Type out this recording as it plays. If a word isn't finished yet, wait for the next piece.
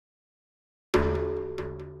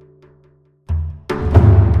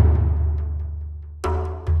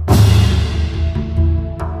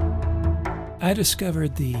I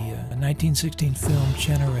discovered the 1916 film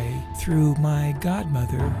Cenere through my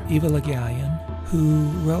godmother, Eva Le Gallienne, who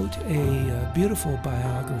wrote a beautiful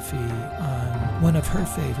biography on one of her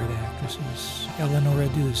favorite actresses, Eleonora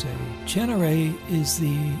Duse. Cenere is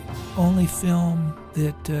the only film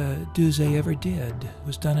that Duse ever did. It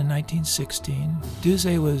was done in 1916. Duse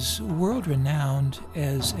was world-renowned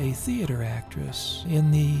as a theater actress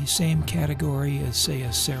in the same category as, say,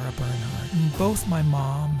 a Sarah Bernhardt. Both my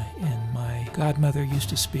mom and my godmother used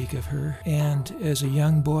to speak of her, and as a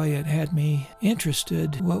young boy it had me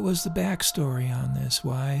interested. What was the backstory on this?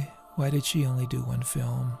 Why did she only do one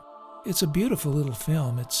film? It's a beautiful little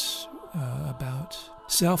film. It's about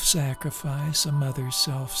self-sacrifice, a mother's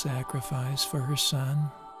self-sacrifice for her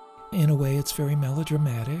son. In a way, it's very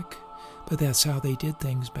melodramatic, but that's how they did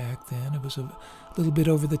things back then. It was a little bit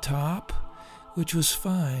over the top, which was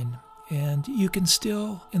fine. And you can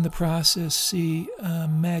still, in the process, see a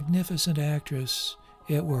magnificent actress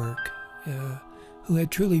at work who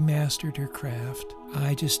had truly mastered her craft.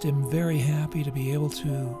 I just am very happy to be able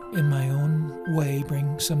to, in my own way,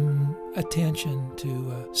 bring some attention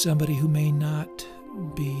to somebody who may not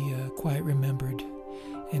be quite remembered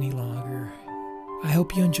any longer. I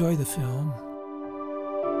hope you enjoy the film.